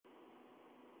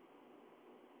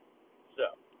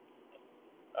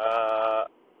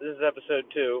This is episode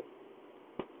 2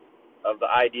 of the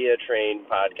Idea Train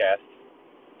podcast.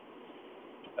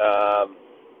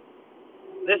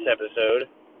 This episode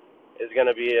is going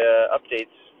to be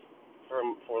updates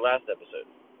for last episode.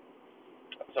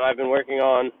 So I've been working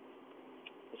on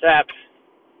this app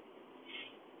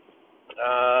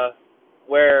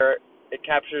where it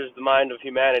captures the mind of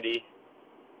humanity,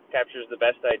 captures the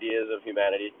best ideas of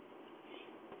humanity.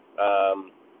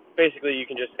 Basically, you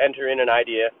can just enter in an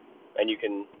idea, and you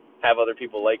can have other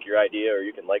people like your idea, or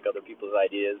you can like other people's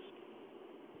ideas.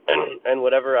 And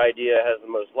whatever idea has the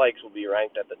most likes will be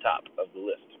ranked at the top of the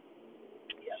list.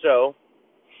 Yep. So,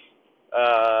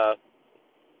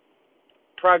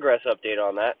 progress update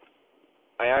on that.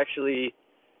 I actually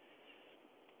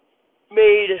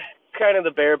made kind of the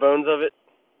bare bones of it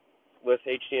with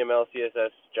HTML,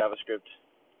 CSS, JavaScript,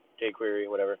 jQuery,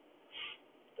 whatever.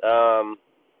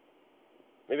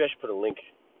 Maybe I should put a link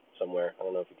somewhere. I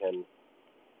don't know if you can.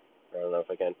 I don't know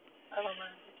if I can. I don't know if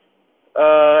you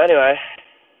can. Anyway,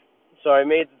 so I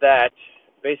made that.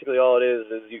 Basically all it is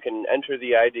you can enter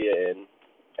the idea in,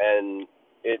 and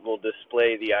it will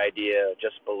display the idea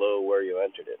just below where you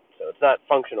entered it. So it's not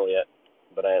functional yet,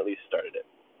 but I at least started it.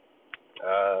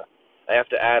 I have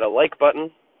to add a like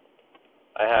button.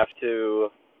 I have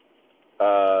to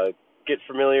get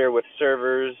familiar with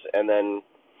servers and then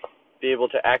be able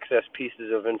to access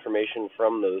pieces of information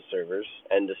from those servers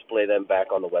and display them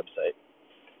back on the website.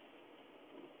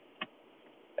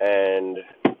 And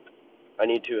I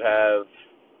need to have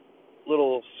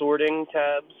little sorting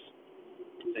tabs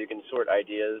so you can sort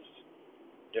ideas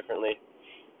differently.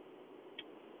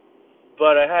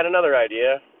 But I had another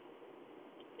idea.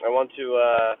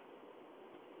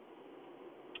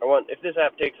 If this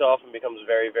app takes off and becomes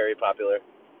very, very popular,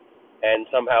 and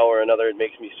somehow or another it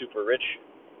makes me super rich,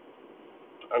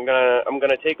 I'm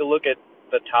gonna take a look at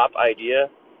the top idea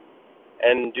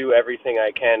and do everything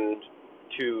I can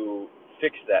to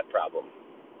fix that problem.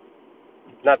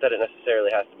 Not that it necessarily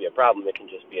has to be a problem, it can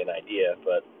just be an idea,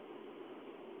 but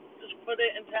Just put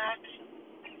it into action.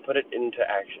 Put it into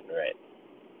action, right.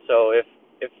 So if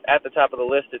at the top of the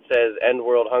list it says end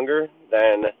world hunger,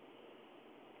 then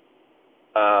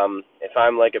if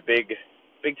I'm like a big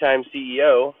time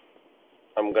CEO,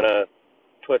 I'm gonna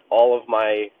put all of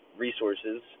my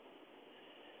resources,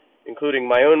 including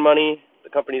my own money, the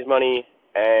company's money,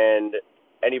 and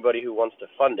anybody who wants to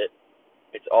fund it,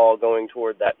 it's all going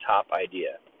toward that top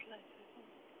idea. Can I say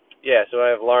something? Yeah, so I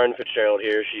have Lauren Fitzgerald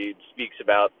here. She speaks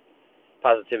about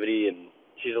positivity, and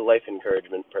she's a life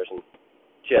encouragement person.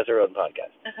 She has her own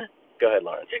podcast. Go ahead,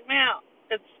 Lauren. Check me out.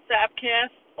 It's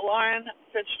Sapcast, Lauren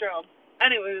Fitzgerald.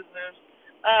 Anyways,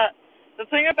 the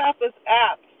thing about this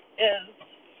app is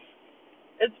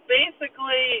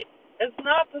it's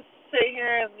not to sit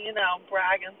here and,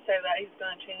 brag and say that he's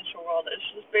going to change the world. It's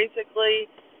just basically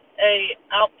a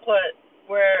output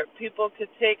where people could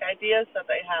take ideas that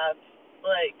they have,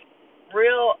 like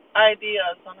real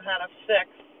ideas on how to fix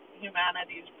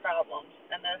humanity's problems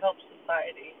and to help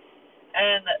society,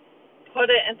 and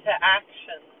put it into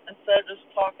action instead of just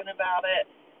talking about it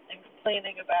and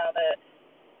complaining about it.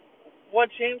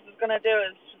 What James is going to do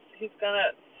is he's going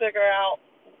to figure out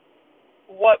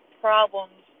what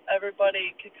problems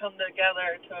everybody could come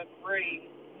together to agree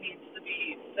needs to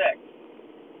be fixed,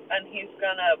 and he's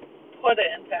going to put it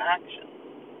into action.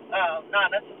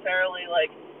 Not necessarily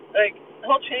like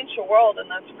he'll change the world,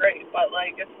 and that's great, but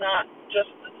it's not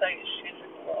just to say he's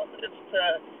changing the world. It's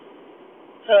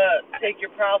to take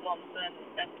your problems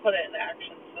and put it in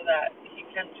action so that he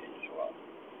can change the world.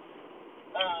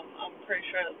 I'm pretty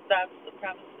sure that's the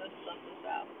premises of this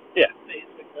app. Yeah.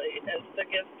 Basically, is to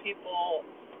give people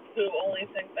who only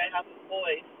think they have a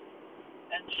voice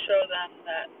and show them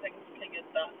that things can get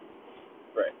done.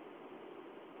 Right.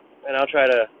 And I'll try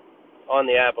to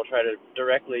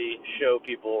directly show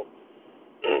people,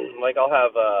 I'll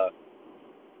have a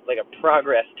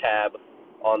progress tab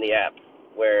on the app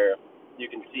where you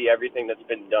can see everything that's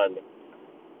been done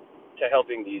to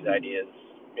helping these ideas,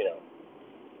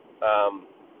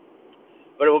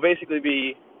 but it will basically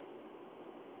be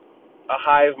a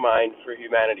hive mind for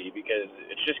humanity, because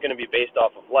it's just going to be based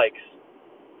off of likes.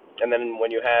 And then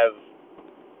when you have,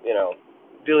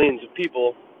 billions of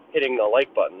people hitting the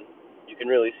like button, you can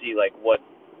really see what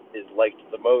is liked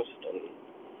the most, and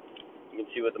you can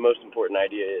see what the most important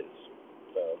idea is.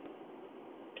 So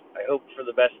I hope for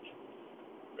the best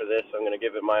for this. I'm going to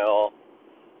give it my all.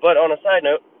 But on a side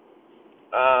note,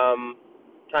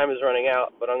 time is running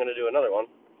out, but I'm going to do another one,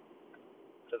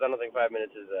 because I don't think 5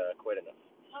 minutes is quite enough.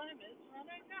 Time is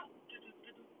running out.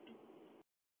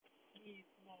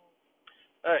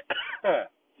 All right.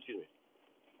 Excuse me.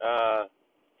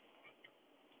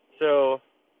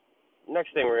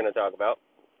 next thing we're going to talk about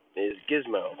is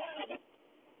Gizmo.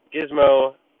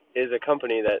 Gizmo is a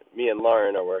company that me and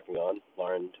Lauren are working on.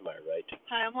 Lauren to my right.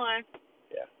 Hi, I'm Lauren.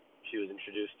 Yeah, she was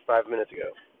introduced 5 minutes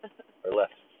ago, or less.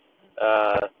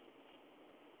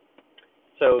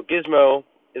 So Gizmo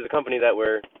is a company that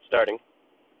we're starting,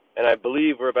 and I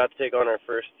believe we're about to take on our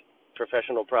first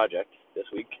professional project this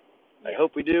week. I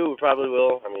hope we do. We probably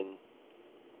will. I mean,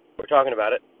 we're talking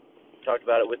about it. We talked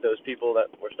about it with those people that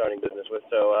we're starting business with.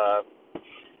 So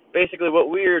basically what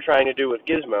we're trying to do with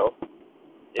Gizmo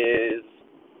is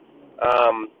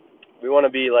we want to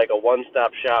be like a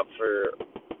one-stop shop for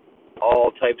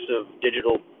all types of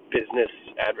digital business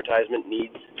advertisement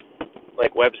needs,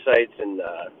 like websites and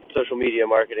social media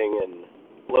marketing and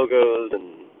logos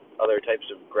and other types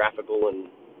of graphical and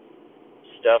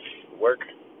stuff work.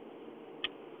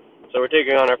 So we're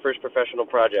taking on our first professional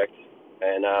project,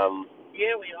 and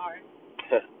yeah, we are.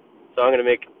 So I'm going to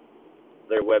make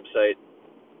their website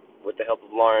with the help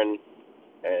of Lauren,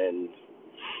 and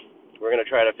we're going to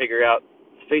try to figure out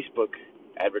Facebook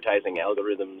advertising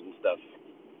algorithms and stuff.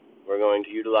 We're going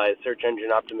to utilize search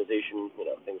engine optimization,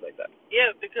 things like that.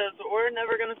 Yeah, because we're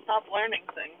never going to stop learning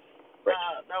things. Right.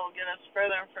 That will get us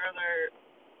further and further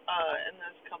in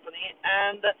this company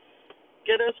and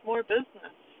get us more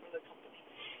business for the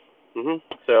company.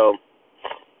 So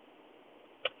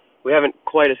we haven't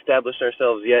quite established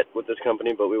ourselves yet with this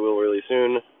company, but we will really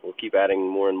soon. We'll keep adding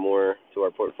more and more to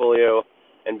our portfolio,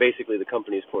 and basically the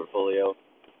company's portfolio.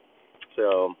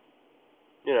 So,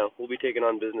 we'll be taking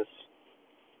on business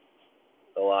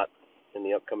a lot in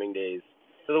the upcoming days.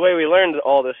 So the way we learned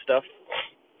all this stuff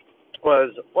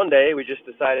was one day we just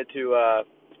decided to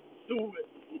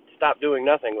stop doing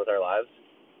nothing with our lives.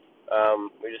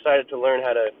 We decided to learn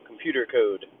how to computer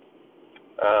code.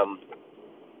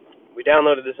 We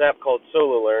downloaded this app called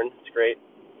SoloLearn. It's great.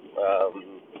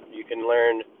 You can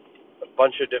learn a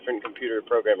bunch of different computer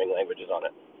programming languages on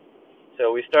it.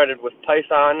 So we started with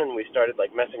Python, and we started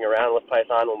messing around with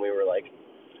Python when we were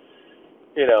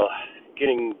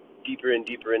getting deeper and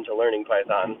deeper into learning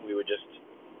Python. We would just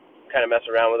kind of mess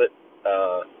around with it,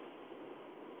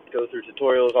 go through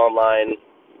tutorials online,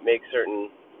 make certain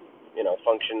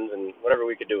functions and whatever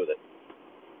we could do with it.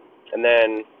 And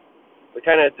then we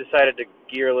kind of decided to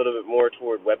gear a little bit more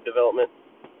toward web development,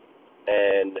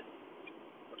 and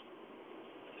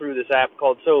through this app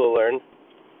called SoloLearn,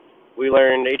 we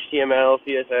learned HTML,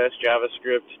 CSS,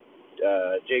 JavaScript,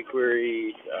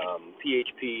 jQuery,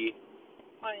 PHP,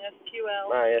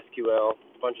 MySQL,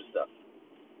 a bunch of stuff.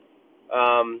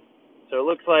 So it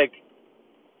looks like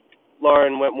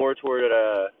Lauren went more toward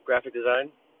graphic design,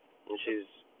 and she's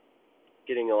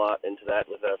getting a lot into that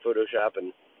with Photoshop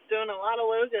and doing a lot of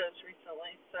logos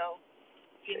recently. So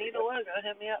if you need a logo,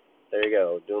 hit me up. There you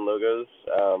go, doing logos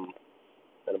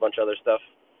and a bunch of other stuff.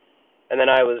 And then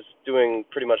I was doing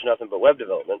pretty much nothing but web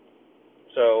development.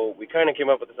 So we kind of came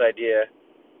up with this idea.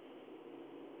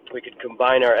 We could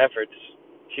combine our efforts.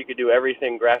 She could do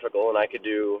everything graphical, and I could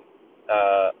do,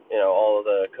 all of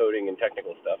the coding and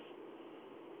technical stuff.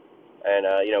 And,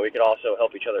 we could also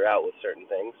help each other out with certain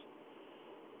things.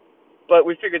 But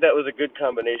we figured that was a good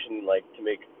combination, to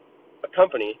make a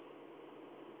company.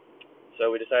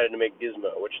 So we decided to make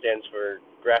Gizmo, which stands for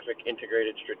Graphic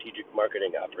Integrated Strategic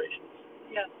Marketing Operations.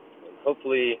 Yeah. And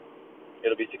hopefully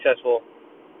it'll be successful.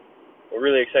 We're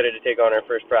really excited to take on our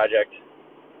first project,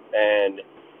 and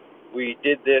we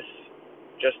did this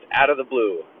just out of the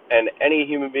blue. And any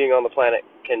human being on the planet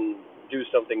can do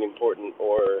something important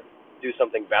or do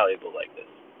something valuable like this.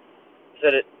 I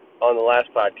said it on the last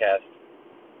podcast.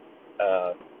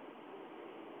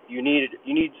 You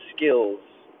need skills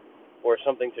or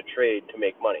something to trade to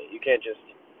make money. You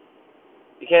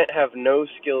can't have no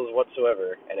skills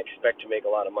whatsoever and expect to make a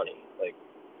lot of money.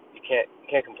 You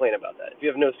can't complain about that. If you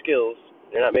have no skills,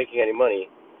 you're not making any money.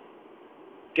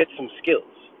 Get some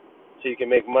skills so you can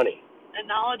make money. And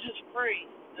knowledge is free.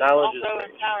 Knowledge is also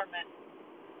free. Empowerment.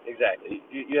 Exactly.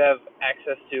 You have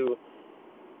access to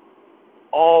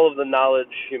all of the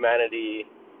knowledge humanity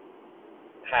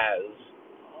has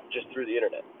just through the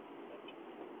internet.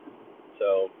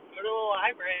 So go to the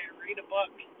library and read a book.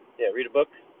 Yeah, read a book.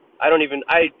 I don't even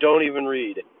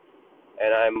read,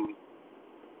 and I'm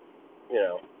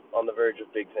on the verge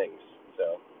of big things.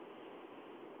 So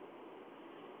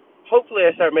hopefully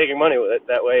I start making money with it.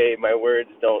 That way my words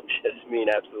don't just mean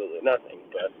absolutely nothing.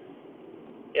 But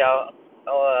yeah,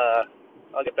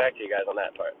 I'll get back to you guys on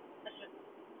that part.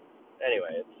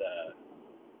 Anyway,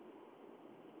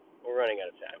 we're running out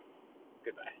of time.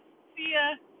 Goodbye. See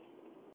ya.